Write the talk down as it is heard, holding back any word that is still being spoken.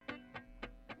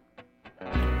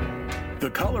The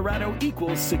Colorado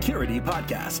Equals Security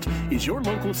Podcast is your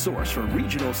local source for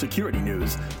regional security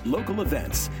news, local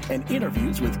events, and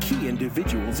interviews with key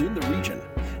individuals in the region.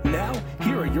 Now,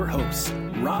 here are your hosts,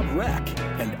 Rob Reck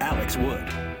and Alex Wood.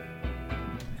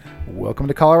 Welcome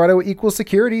to Colorado Equals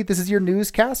Security. This is your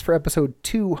newscast for episode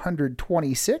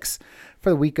 226 for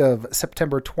the week of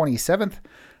September 27th.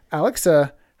 Alex,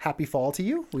 happy fall to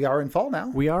you. We are in fall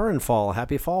now. We are in fall.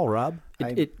 Happy fall, Rob.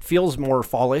 It feels more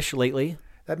fallish lately.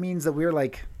 That means that we're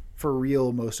like for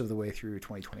real most of the way through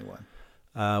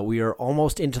 2021. We are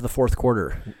almost into the fourth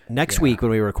quarter. Next week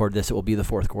when we record this, it will be the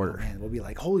fourth quarter. Oh, man, we'll be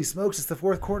like, holy smokes, it's the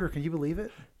fourth quarter. Can you believe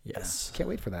it? Yes. Can't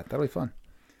wait for that. That'll be fun.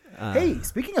 Hey,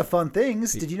 speaking of fun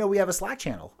things, did you know we have a Slack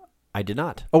channel? I did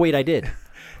not. Oh, wait, I did.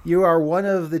 You are one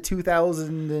of the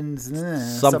 2,000 and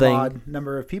some odd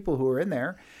number of people who are in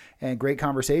there, and great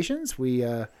conversations. We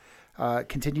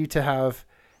continue to have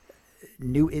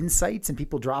new insights and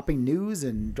people dropping news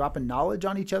and dropping knowledge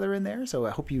on each other in there. So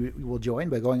I hope you will join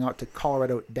by going out to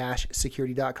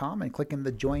colorado-security.com and clicking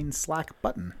the Join Slack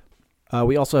button.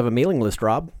 We also have a mailing list,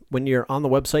 Rob. When you're on the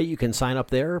website, you can sign up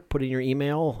there, put in your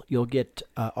email. You'll get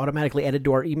automatically added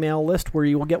to our email list where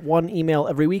you will get one email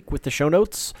every week with the show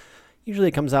notes. Usually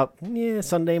it comes out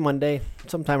Sunday, Monday,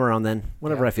 sometime around then,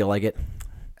 whenever I feel like it.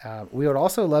 We would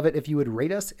also love it if you would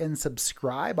rate us and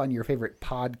subscribe on your favorite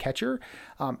podcatcher.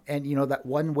 And you know that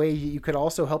one way you could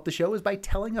also help the show is by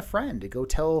telling a friend. Go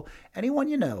tell anyone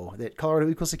you know that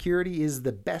Colorado Equals Security is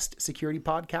the best security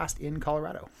podcast in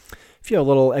Colorado. If you have a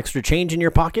little extra change in your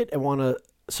pocket and want to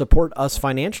support us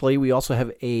financially, we also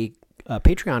have a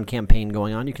Patreon campaign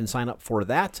going on. You can sign up for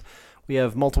that. We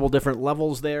have multiple different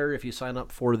levels there. If you sign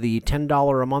up for the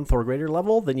 $10 a month or greater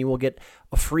level, then you will get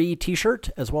a free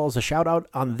t-shirt as well as a shout out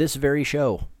on this very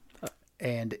show.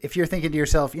 And if you're thinking to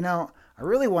yourself, I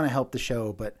really want to help the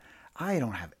show, but I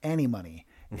don't have any money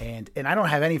and I don't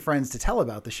have any friends to tell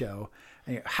about the show.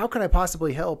 How could I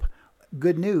possibly help?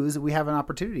 Good news, we have an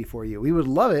opportunity for you. We would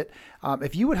love it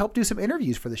if you would help do some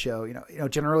interviews for the show.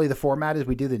 Generally the format is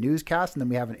we do the newscast and then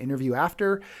we have an interview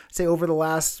after. Say over the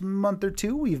last month or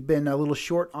two, we've been a little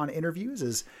short on interviews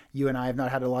as you and I have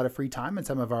not had a lot of free time, and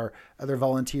some of our other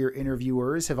volunteer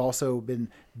interviewers have also been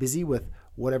busy with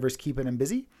whatever's keeping them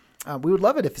busy. We would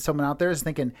love it if someone out there is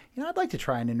thinking, I'd like to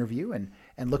try an interview and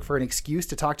look for an excuse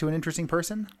to talk to an interesting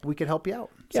person. We could help you out.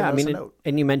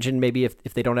 And you mentioned maybe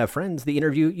if they don't have friends, the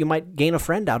interview, you might gain a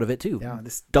friend out of it too. Yeah,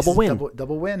 this double win.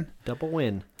 Double win. Double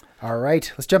win. All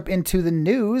right, let's jump into the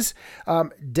news.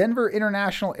 Denver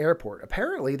International Airport.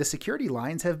 Apparently, the security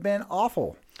lines have been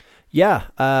awful. Yeah,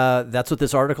 that's what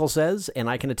this article says, and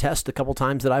I can attest a couple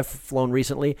times that I've flown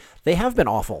recently. They have been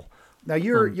awful. Now,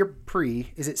 you're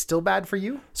pre. Is it still bad for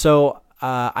you? So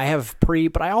I have pre,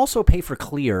 but I also pay for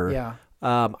clear. Yeah.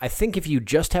 I think if you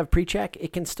just have pre-check,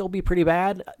 it can still be pretty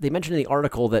bad. They mentioned in the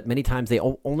article that many times they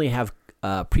only have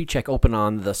pre-check open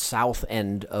on the south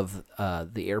end of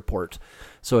the airport.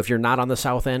 So if you're not on the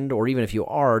south end, or even if you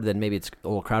are, then maybe it's a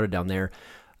little crowded down there.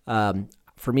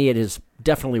 For me, it is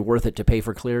definitely worth it to pay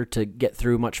for clear to get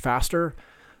through much faster.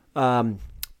 But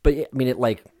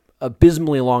it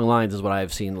abysmally long lines is what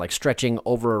I've seen, like stretching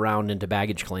over around into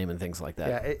baggage claim and things like that.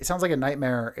 Yeah, it sounds like a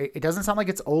nightmare. It doesn't sound like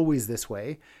it's always this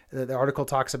way. The article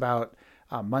talks about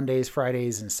Mondays,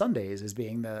 Fridays, and Sundays as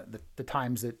being the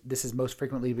times that this is most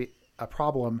frequently a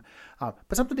problem.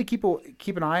 But something to keep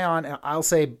an eye on. I'll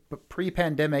say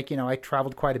pre-pandemic, I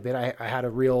traveled quite a bit. I had a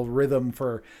real rhythm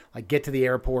for get to the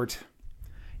airport,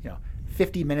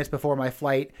 50 minutes before my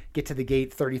flight, get to the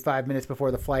gate 35 minutes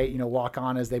before the flight, walk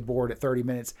on as they board at 30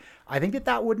 minutes. I think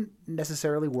that wouldn't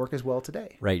necessarily work as well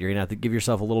today. Right. You're going to have to give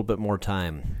yourself a little bit more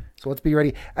time. So let's be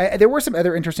ready. There were some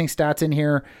other interesting stats in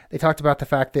here. They talked about the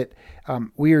fact that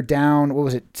we are down,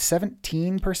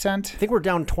 17%? I think we're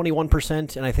down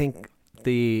 21%, and I think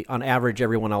on average,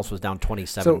 everyone else was down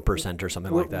 27% or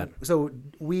something like that. So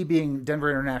we being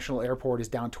Denver International Airport is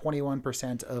down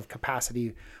 21% of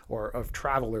capacity or of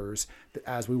travelers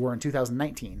as we were in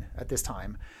 2019 at this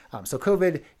time. So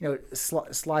COVID,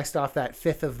 sliced off that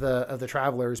fifth of the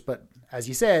travelers, but as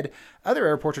you said, other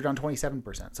airports are down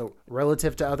 27%. So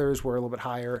relative to others, we're a little bit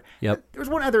higher. Yep. There was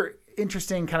one other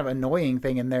interesting kind of annoying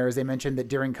thing in there is they mentioned that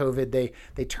during COVID,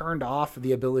 they turned off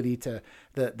the ability to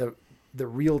the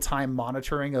real-time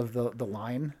monitoring of the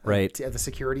line, right, of the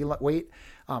security wait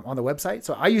on the website.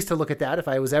 So I used to look at that if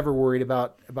I was ever worried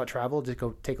about travel, just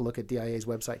go take a look at DIA's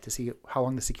website to see how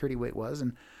long the security wait was.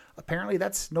 And apparently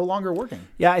that's no longer working.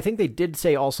 Yeah, I think they did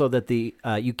say also that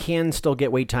you can still get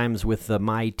wait times with the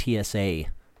My TSA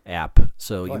app.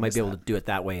 So you might be able to do it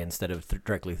that way instead of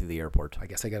directly through the airport. I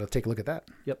guess I got to take a look at that.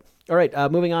 Yep. All right,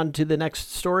 moving on to the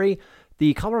next story.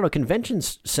 the Colorado Convention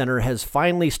Center has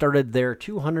finally started their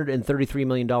 $233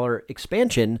 million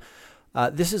expansion.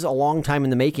 This is a long time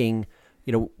in the making.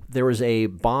 There was a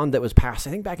bond that was passed, I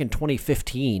think, back in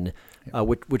 2015,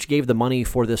 which gave the money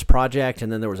for this project,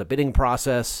 and then there was a bidding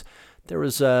process. There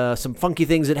was some funky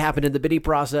things that happened in the bidding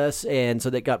process, and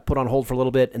so that got put on hold for a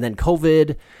little bit, and then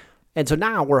COVID. And so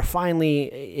now we're finally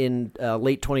in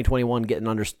late 2021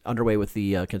 getting underway with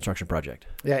the construction project.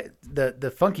 Yeah,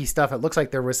 the funky stuff, it looks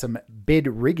like there was some bid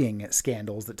rigging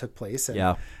scandals that took place.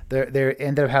 And they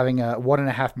ended up having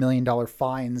 $1.5 million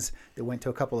fines that went to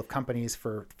a couple of companies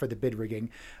for the bid rigging.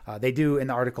 They do, in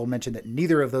the article, mention that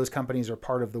neither of those companies are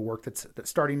part of the work that's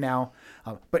starting now.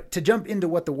 But to jump into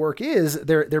what the work is,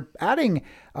 they're adding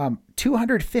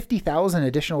 250,000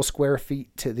 additional square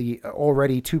feet to the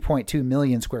already 2.2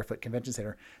 million square foot convention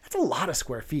center. That's a lot of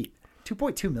square feet.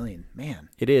 2.2 million, man.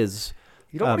 It is.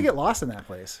 You don't want to get lost in that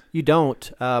place. You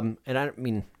don't. And I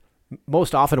mean,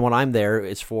 most often when I'm there,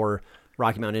 it's for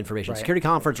Rocky Mountain Information Security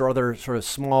Conference or other sort of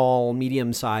small,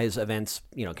 medium-size events,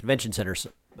 convention center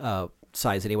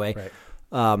size anyway.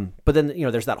 Right. But then,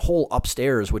 there's that whole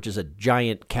upstairs, which is a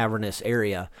giant cavernous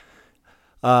area.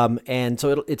 And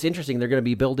so it's interesting. They're going to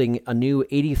be building a new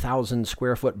 80,000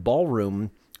 square foot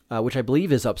ballroom, which I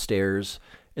believe is upstairs,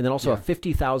 and then also a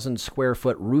 50,000 square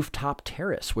foot rooftop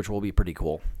terrace, which will be pretty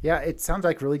cool. Yeah, it sounds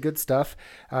like really good stuff.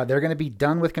 They're going to be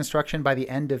done with construction by the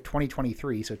end of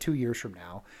 2023, so 2 years from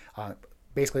now.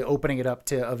 Basically opening it up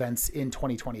to events in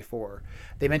 2024.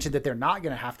 They mentioned that they're not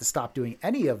going to have to stop doing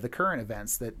any of the current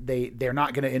events, that they're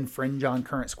not going to infringe on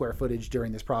current square footage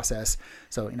during this process.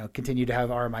 So, continue to have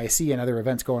RMIC and other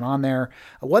events going on there.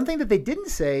 One thing that they didn't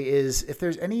say is if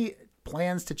there's any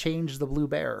plans to change the Blue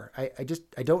Bear.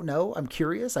 I don't know. I'm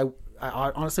curious. I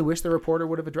honestly wish the reporter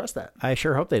would have addressed that. I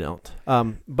sure hope they don't.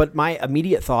 But my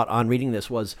immediate thought on reading this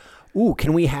was,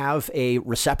 can we have a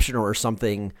reception or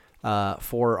something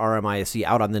for RMISC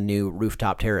out on the new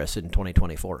rooftop terrace in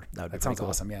 2024? That sounds cool.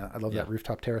 Awesome. Yeah, I love that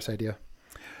rooftop terrace idea.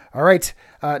 All right.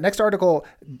 Next article.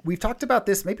 We've talked about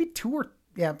this maybe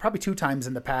probably two times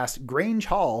in the past. Grange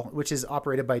Hall, which is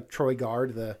operated by Troy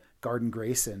Guard, the Garden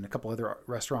Grace, and a couple other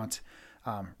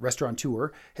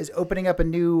restaurateur, is opening up a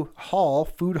new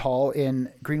food hall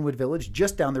in Greenwood Village,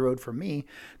 just down the road from me,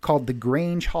 called the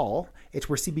Grange Hall. It's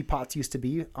where CB Potts used to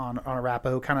be on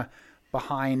Arapahoe, kind of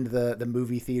behind the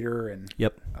movie theater, and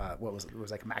it was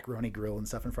like a macaroni grill and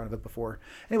stuff in front of it before.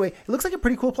 Anyway, it looks like a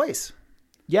pretty cool place.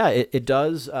 Yeah, it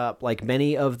does. Like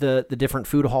many of the different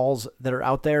food halls that are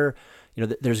out there,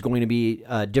 there's going to be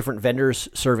different vendors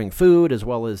serving food as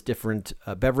well as different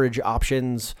beverage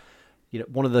options.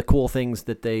 One of the cool things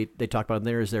that they talk about in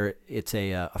there is it's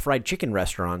a fried chicken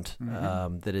restaurant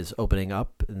that is opening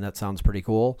up, and that sounds pretty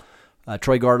cool.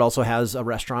 Troy Guard also has a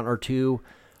restaurant or two.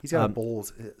 He's got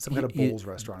some kind of bowls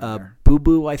restaurant in there. Boo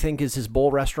Boo, I think, is his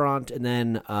bowl restaurant, and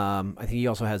then I think he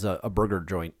also has a burger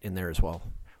joint in there as well.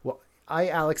 Well,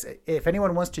 Alex, if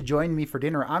anyone wants to join me for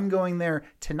dinner, I'm going there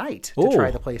tonight to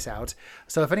try the place out.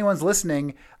 So if anyone's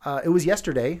listening, it was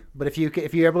yesterday, but if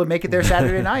you're able to make it there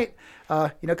Saturday night,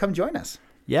 come join us.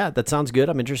 Yeah, that sounds good.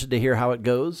 I'm interested to hear how it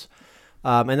goes.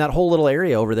 And that whole little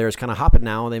area over there is kind of hopping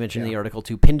now. They mentioned in the article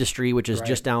too, Pindustry, which is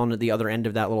just down at the other end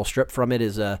of that little strip from it,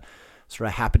 is a sort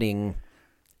of happening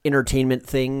entertainment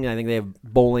thing. I think they have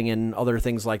bowling and other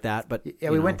things like that. But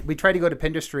we tried to go to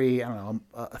Pindustry, I don't know,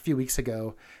 a few weeks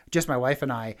ago, just my wife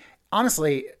and I.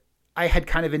 Honestly, I had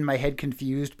kind of in my head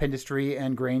confused Pindustry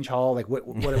and Grange Hall, like what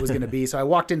it was going to be. So I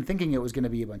walked in thinking it was going to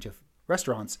be a bunch of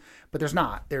restaurants, but there's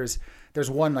not. There's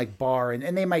one like bar,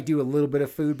 and they might do a little bit of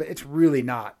food, but it's really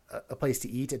not a place to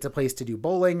eat. It's a place to do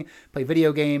bowling, play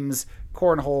video games,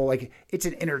 cornhole. Like, it's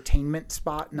an entertainment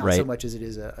spot, not so much as it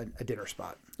is a dinner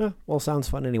spot. Well, sounds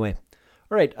fun anyway.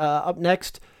 All right, up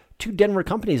next, 2 Denver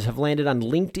companies have landed on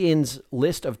LinkedIn's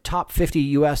list of top 50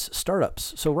 U.S.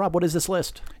 startups. So, Rob, what is this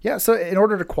list? Yeah, so in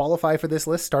order to qualify for this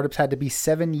list, startups had to be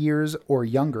 7 years or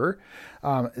younger.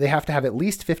 They have to have at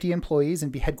least 50 employees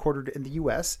and be headquartered in the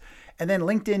U.S. And then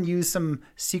LinkedIn used some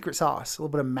secret sauce, a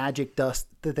little bit of magic dust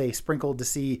that they sprinkled to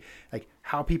see like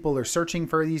how people are searching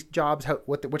for these jobs,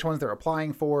 which ones they're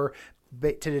applying for,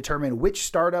 to determine which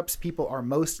startups people are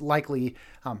most likely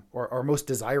or most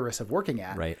desirous of working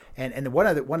at. Right. And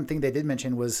one thing they did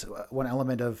mention was one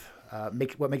element of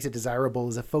what makes it desirable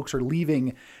is if folks are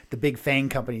leaving the big FANG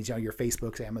companies, your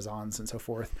Facebooks, Amazons, and so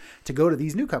forth, to go to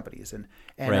these new companies.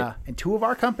 And 2 of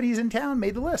our companies in town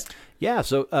made the list. Yeah,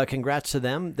 so congrats to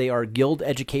them. They are Guild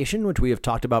Education, which we have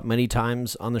talked about many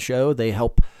times on the show. They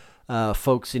help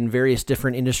folks in various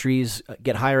different industries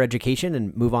get higher education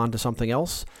and move on to something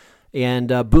else. And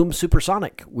Boom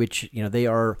Supersonic, which they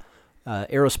are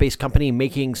aerospace company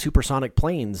making supersonic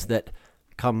planes that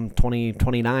come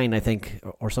 2029, I think,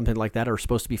 or something like that, are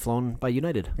supposed to be flown by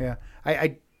United. Yeah.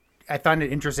 I found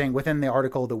it interesting within the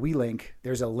article that we link,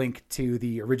 there's a link to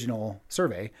the original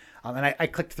survey. And I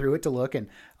clicked through it to look, and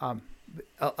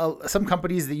some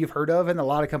companies that you've heard of and a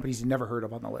lot of companies you've never heard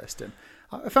of on the list. And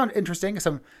I found interesting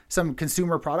some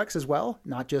consumer products as well,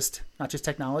 not just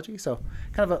technology. So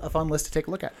kind of a fun list to take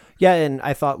a look at. Yeah, and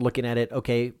I thought looking at it,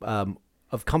 okay,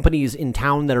 of companies in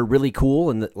town that are really cool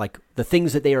and the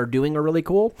things that they are doing are really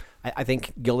cool, I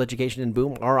think Guild Education and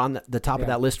Boom are on the top of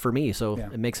that list for me. So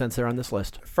it makes sense they're on this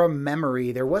list. From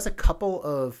memory, there was a couple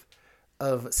of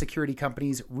security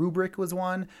companies. Rubrik was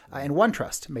one, and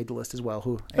OneTrust made the list as well.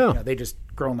 Who they just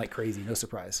grown like crazy. No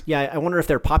surprise. Yeah, I wonder if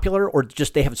they're popular or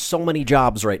just they have so many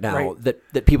jobs right now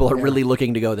that people are really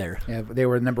looking to go there. Yeah, they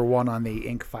were number one on the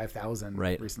Inc. 5000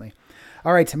 recently.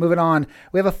 All right, moving on.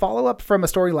 We have a follow-up from a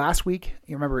story last week.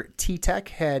 You remember T-Tech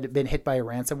had been hit by a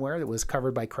ransomware that was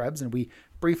covered by Krebs, and we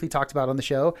briefly talked about it on the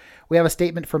show. We have a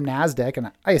statement from NASDAQ,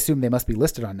 and I assume they must be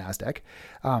listed on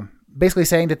NASDAQ, basically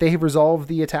saying that they have resolved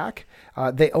the attack.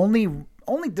 They only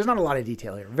there's not a lot of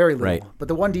detail here, very little. Right. But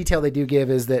the one detail they do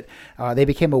give is that they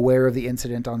became aware of the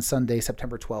incident on Sunday,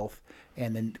 September 12th,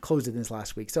 and then closed it this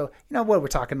last week. So, we're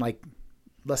talking like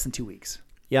less than 2 weeks.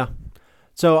 Yeah.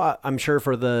 So I'm sure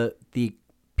for the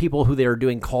people who they are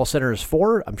doing call centers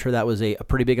for, I'm sure that was a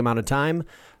pretty big amount of time.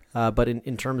 But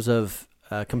in terms of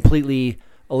completely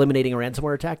eliminating a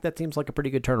ransomware attack, that seems like a pretty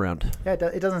good turnaround. Yeah,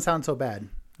 it doesn't sound so bad.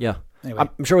 Yeah. Anyway.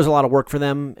 I'm sure it was a lot of work for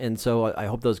them, and so I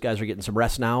hope those guys are getting some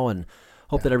rest now and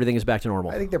hope that everything is back to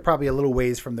normal. I think they're probably a little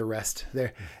ways from the rest.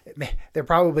 They're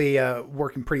probably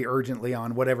working pretty urgently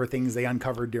on whatever things they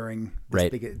uncovered during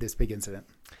this big incident.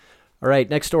 All right,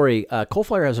 next story.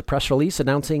 Coalfire has a press release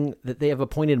announcing that they have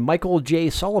appointed Michael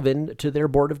J. Sullivan to their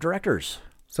board of directors.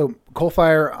 So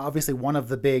Coalfire, obviously one of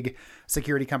the big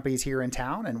security companies here in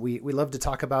town, and we love to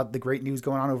talk about the great news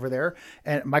going on over there.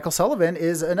 And Michael Sullivan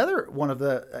is another one of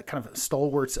the kind of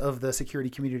stalwarts of the security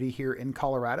community here in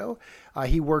Colorado.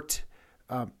 He worked...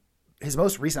 his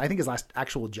most recent, I think his last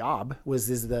actual job was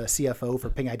as the CFO for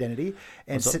Ping Identity.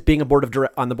 And so being on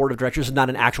the board of directors is not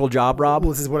an actual job, Rob?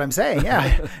 Well, this is what I'm saying.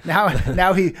 Yeah.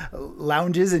 now he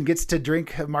lounges and gets to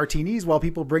drink martinis while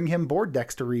people bring him board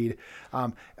decks to read.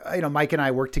 Mike and I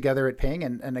worked together at Ping,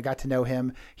 and I got to know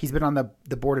him. He's been on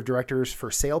the board of directors for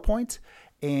SailPoint.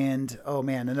 And,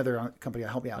 another company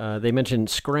that helped me out. They mentioned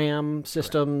Scram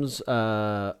Systems,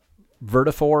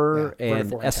 Vertifor,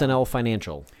 and SNL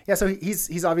Financial. Yeah, so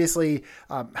he's obviously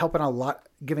helping a lot,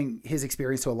 giving his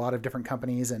experience to a lot of different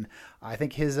companies, and I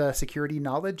think his security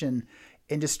knowledge and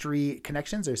industry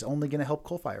connections is only going to help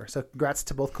Coalfire. So congrats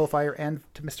to both Coalfire and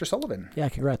to Mr. Sullivan. Yeah,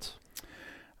 congrats.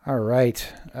 All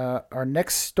right, our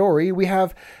next story, we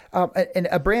have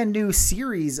a brand new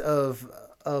series of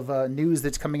news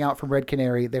that's coming out from Red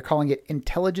Canary. They're calling it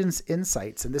Intelligence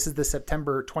Insights, and this is the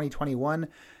September 2021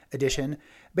 edition.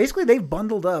 Basically, they've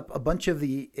bundled up a bunch of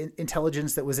the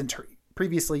intelligence that was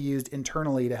previously used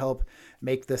internally to help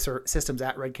make the systems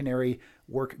at Red Canary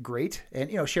work great,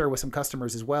 and share with some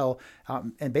customers as well.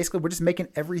 And basically, we're just making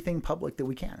everything public that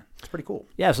we can. It's pretty cool.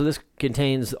 Yeah. So this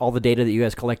contains all the data that you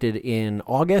guys collected in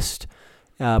August,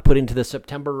 put into the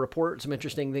September report. Some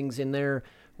interesting things in there.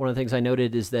 One of the things I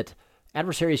noted is that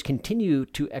adversaries continue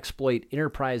to exploit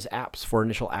enterprise apps for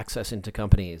initial access into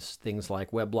companies, things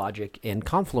like WebLogic and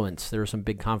Confluence. There are some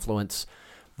big Confluence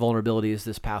vulnerabilities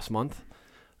this past month.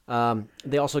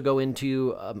 They also go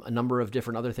into a number of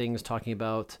different other things, talking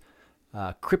about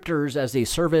cryptors as a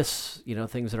service,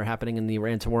 things that are happening in the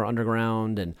ransomware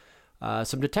underground, and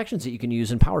some detections that you can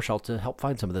use in PowerShell to help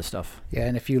find some of this stuff. Yeah,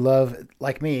 and if you love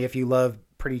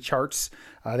pretty charts,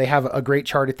 they have a great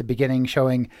chart at the beginning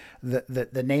showing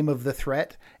the name of the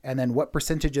threat and then what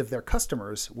percentage of their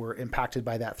customers were impacted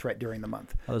by that threat during the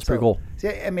month. Oh, that's pretty cool.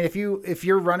 Yeah, I mean, if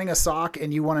you're running a SOC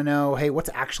and you want to know, hey, what's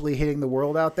actually hitting the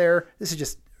world out there, this is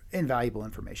just invaluable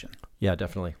information. Yeah,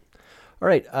 definitely. All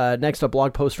right, next a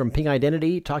blog post from Ping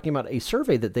Identity talking about a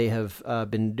survey that they have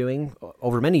been doing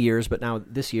over many years, but now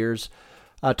this year's,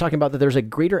 talking about that there's a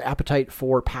greater appetite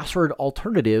for password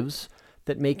alternatives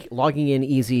that make logging in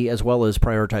easy as well as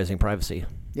prioritizing privacy.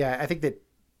 Yeah, I think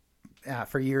that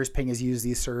for years Ping has used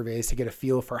these surveys to get a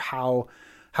feel for how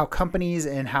companies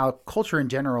and how culture in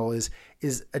general is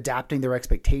adapting their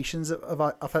expectations of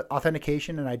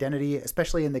authentication and identity,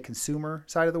 especially in the consumer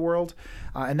side of the world.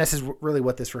 And this is really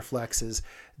what this reflects, is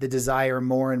the desire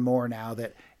more and more now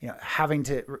that having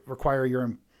to require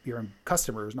your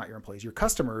customers, not your employees, your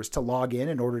customers to log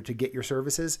in order to get your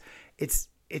services. It's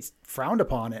frowned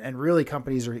upon, and really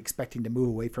companies are expecting to move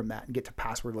away from that and get to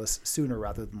passwordless sooner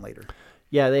rather than later.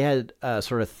 Yeah, they had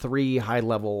sort of three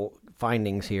high-level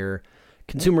findings here.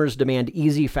 Consumers demand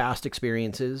easy, fast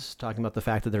experiences, talking about the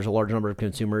fact that there's a large number of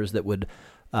consumers that would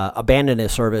abandon a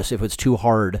service if it's too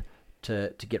hard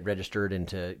to get registered and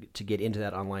to get into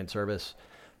that online service.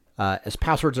 As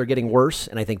passwords are getting worse,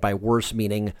 and I think by worse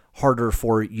meaning harder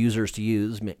for users to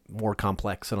use, more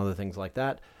complex and other things like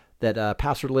that,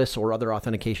 passwordless or other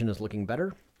authentication is looking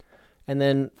better. And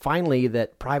then finally,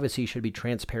 that privacy should be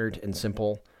transparent and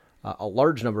simple. A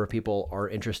large number of people are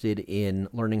interested in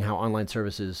learning how online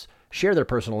services share their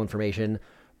personal information,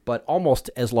 but almost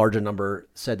as large a number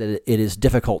said that it is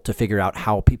difficult to figure out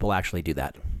how people actually do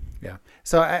that. Yeah.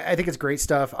 So I think it's great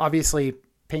stuff. Obviously,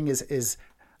 Ping is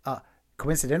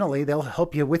coincidentally, they'll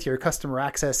help you with your customer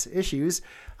access issues.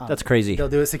 That's crazy. They'll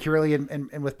do it securely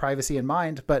and with privacy in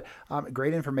mind, but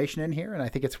great information in here, and I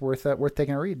think it's worth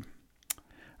taking a read.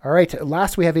 All right.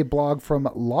 Last, we have a blog from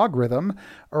Logarithm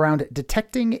around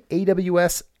detecting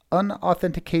AWS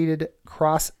unauthenticated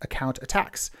cross-account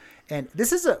attacks. And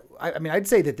this is I'd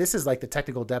say that this is like the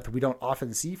technical depth we don't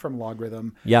often see from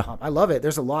Logarithm. Yeah. I love it.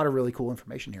 There's a lot of really cool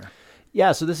information here.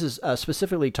 Yeah. So this is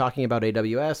specifically talking about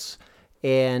AWS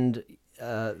and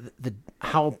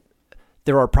how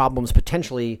there are problems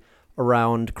potentially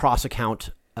around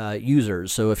cross-account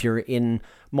users. So if you're in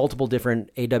multiple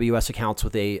different AWS accounts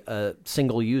with a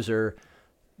single user,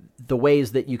 the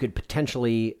ways that you could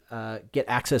potentially get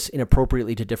access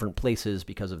inappropriately to different places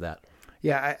because of that.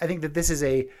 Yeah, I think that this is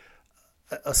a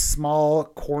small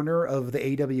corner of the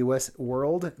AWS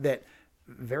world that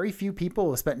very few people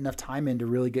have spent enough time in to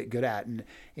really get good at. And,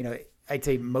 I'd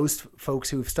say most folks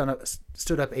who've stood up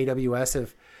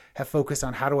AWS have focused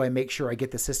on how do I make sure I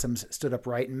get the systems stood up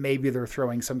right. And maybe they're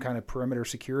throwing some kind of perimeter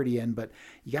security in, but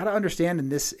you got to understand in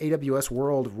this AWS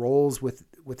world, roles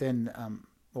within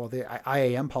the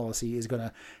IAM policy is going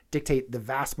to dictate the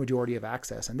vast majority of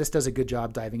access. And this does a good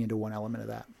job diving into one element of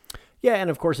that. Yeah, and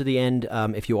of course at the end,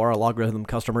 if you are a Logarithm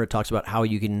customer, it talks about how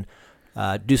you can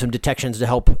do some detections to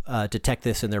help detect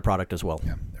this in their product as well.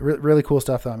 Yeah, really cool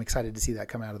stuff, though. I'm excited to see that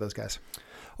come out of those guys.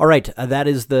 All right, that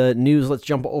is the news. Let's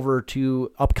jump over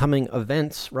to upcoming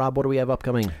events. Rob, what do we have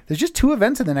upcoming? There's just 2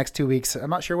 events in the next 2 weeks. I'm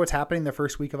not sure what's happening the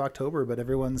first week of October, but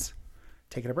everyone's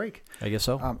taking a break. I guess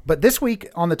so. But this week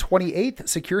on the 28th,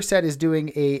 SecureSet is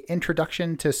doing a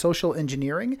introduction to social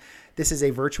engineering. This is a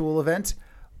virtual event,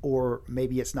 or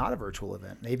maybe it's not a virtual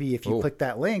event. Maybe if you click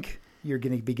that link, you're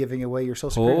going to be giving away your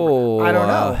social security number. I don't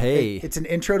know. Hey. It's an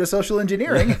intro to social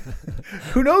engineering.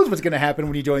 Who knows what's going to happen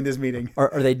when you join this meeting?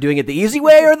 Are they doing it the easy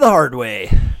way or the hard way?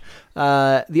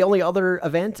 The only other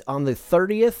event on the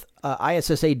 30th,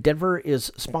 ISSA Denver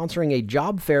is sponsoring a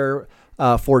job fair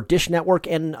for Dish Network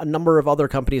and a number of other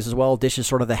companies as well. Dish is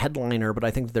sort of the headliner, but I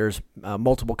think there's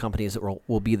multiple companies that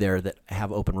will be there that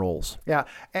have open roles. Yeah.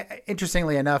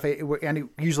 Interestingly enough, and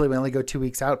usually we only go 2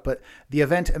 weeks out, but the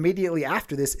event immediately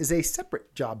after this is a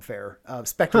separate job fair.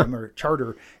 Spectrum or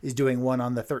Charter is doing one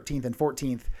on the 13th and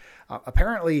 14th.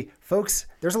 Apparently, folks,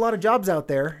 there's a lot of jobs out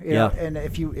there. You know, and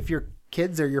if your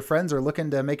kids or your friends are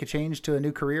looking to make a change to a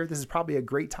new career, this is probably a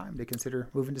great time to consider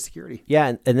moving to security.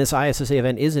 Yeah, and this ISSA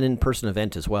event is an in-person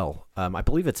event as well. I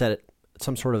believe it's at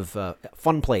some sort of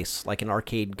fun place, like an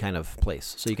arcade kind of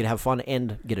place, so you can have fun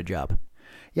and get a job.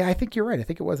 Yeah, I think you're right. I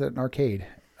think it was at an arcade.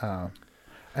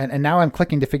 And now I'm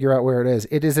clicking to figure out where it is.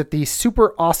 It is at the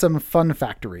Super Awesome Fun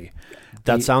Factory.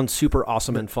 That sounds super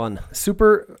awesome and fun.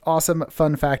 Super Awesome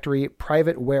Fun Factory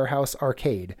Private Warehouse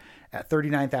Arcade at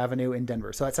 39th Avenue in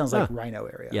Denver. So that sounds like Rhino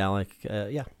area. Yeah,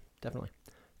 yeah, definitely.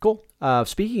 Cool.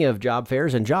 Speaking of job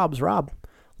fairs and jobs, Rob,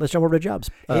 let's jump over to jobs.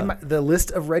 The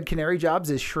list of Red Canary jobs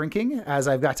is shrinking as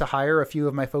I've got to hire a few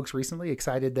of my folks recently.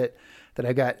 Excited that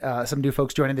I've got some new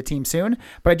folks joining the team soon.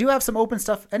 But I do have some open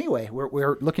stuff anyway.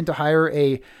 We're looking to hire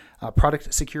a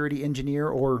product security engineer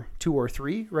or 2 or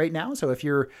 3 right now. So if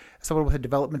you're someone with a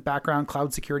development background,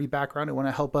 cloud security background, and want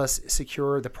to help us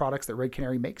secure the products that Red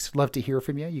Canary makes, love to hear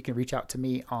from you. You can reach out to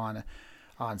me on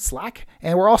Slack.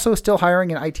 And we're also still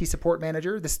hiring an IT support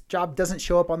manager. This job doesn't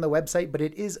show up on the website, but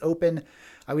it is open.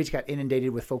 We just got inundated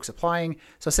with folks applying.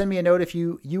 So send me a note if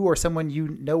you or someone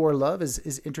you know or love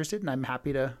is interested, and I'm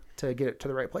happy to get it to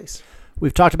the right place.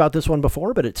 We've talked about this one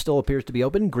before, but it still appears to be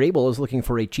open. Grable is looking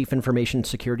for a Chief Information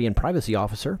Security and Privacy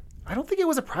Officer. I don't think it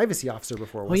was a privacy officer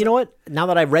before. Well, you know what? Now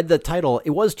that I've read the title, it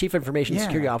was Chief Information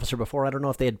Security Officer before. I don't know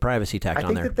if they had privacy tacked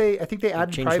on there. I think they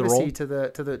added privacy to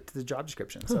the job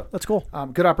description. So that's cool.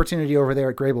 Good opportunity over there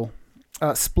at Grable.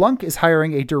 Splunk is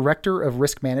hiring a director of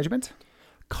risk management.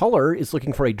 Color is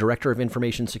looking for a director of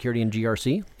information security and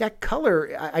GRC. Yeah,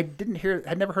 Color.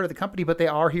 I'd never heard of the company, but they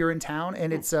are here in town,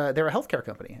 and it's they're a healthcare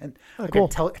company and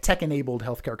cool. a tech-enabled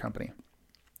healthcare company.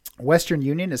 Western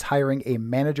Union is hiring a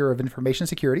manager of information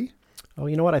security. Oh,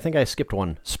 you know what? I think I skipped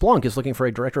one. Splunk is looking for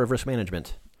a director of risk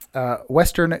management.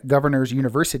 Western Governors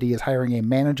University is hiring a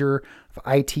manager of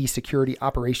IT security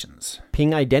operations.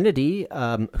 Ping Identity,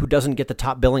 who doesn't get the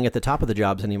top billing at the top of the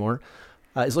jobs anymore,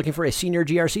 is looking for a senior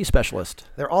GRC specialist.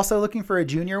 They're also looking for a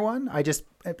junior one. I just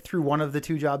threw one of the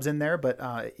 2 jobs in there, but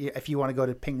if you want to go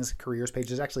to Ping's careers page,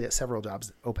 there's actually several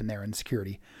jobs open there in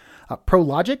security.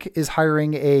 ProLogic is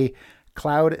hiring a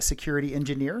cloud security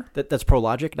engineer. That's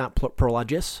ProLogic, not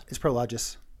Prologis? It's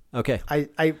Prologis. Okay.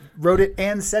 I wrote it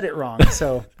and said it wrong,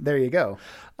 so there you go.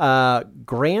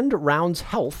 Grand Rounds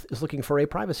Health is looking for a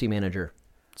privacy manager.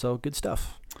 So good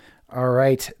stuff. All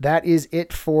right, that's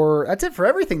it for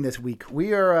everything this week.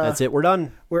 We are. That's it. We're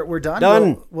done. We're done.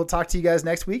 Done. We'll talk to you guys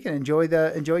next week and enjoy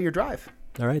your drive.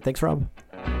 All right. Thanks, Rob.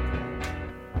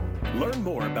 Learn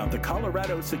more about the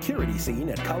Colorado security scene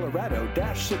at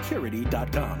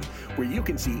colorado-security.com, where you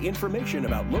can see information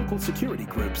about local security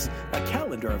groups, a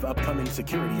calendar of upcoming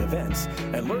security events,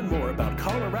 and learn more about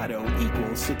Colorado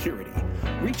equals security.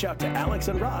 Reach out to Alex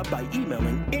and Rob by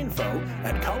emailing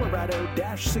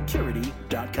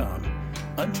info@colorado-security.com.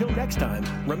 Until next time,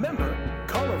 remember,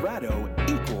 Colorado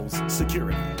equals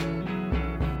security.